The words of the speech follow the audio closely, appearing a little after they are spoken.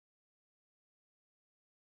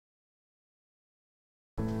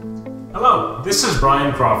Hello, this is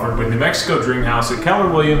Bryan Crawford with New Mexico Dream House at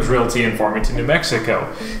Keller Williams Realty in Farmington, New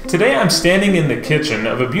Mexico. Today I'm standing in the kitchen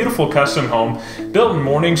of a beautiful custom home built in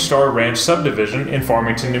Morning Star Ranch subdivision in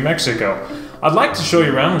Farmington, New Mexico. I'd like to show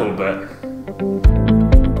you around a little bit.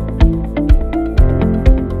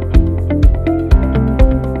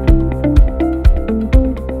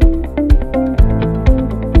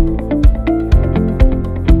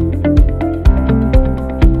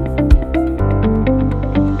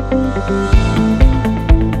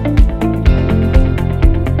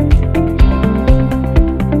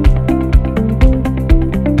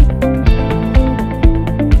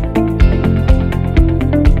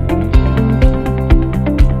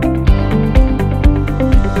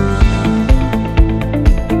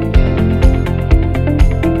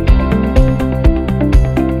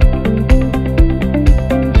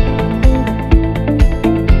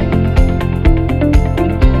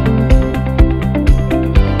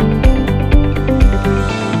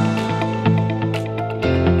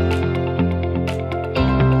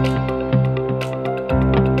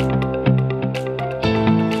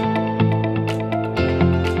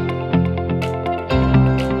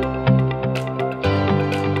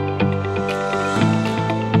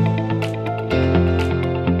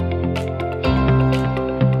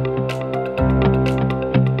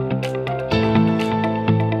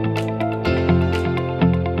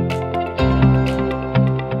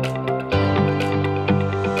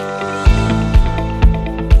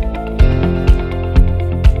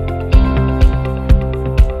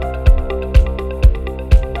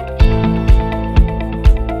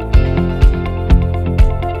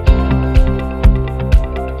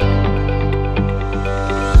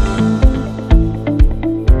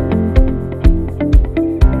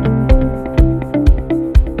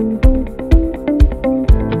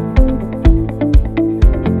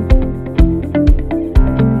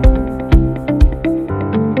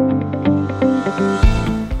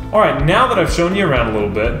 Alright, now that I've shown you around a little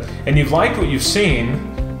bit and you've liked what you've seen,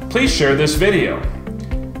 please share this video.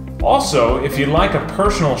 Also, if you'd like a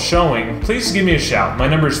personal showing, please give me a shout. My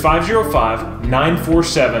number is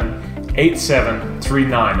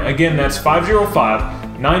 505-947-8739. Again, that's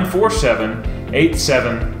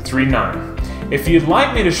 505-947-8739. If you'd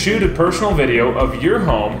like me to shoot a personal video of your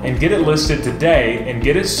home and get it listed today and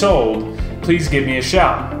get it sold, please give me a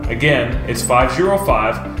shout. Again, it's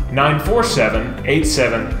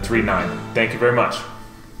 505-947-8739. Thank you very much.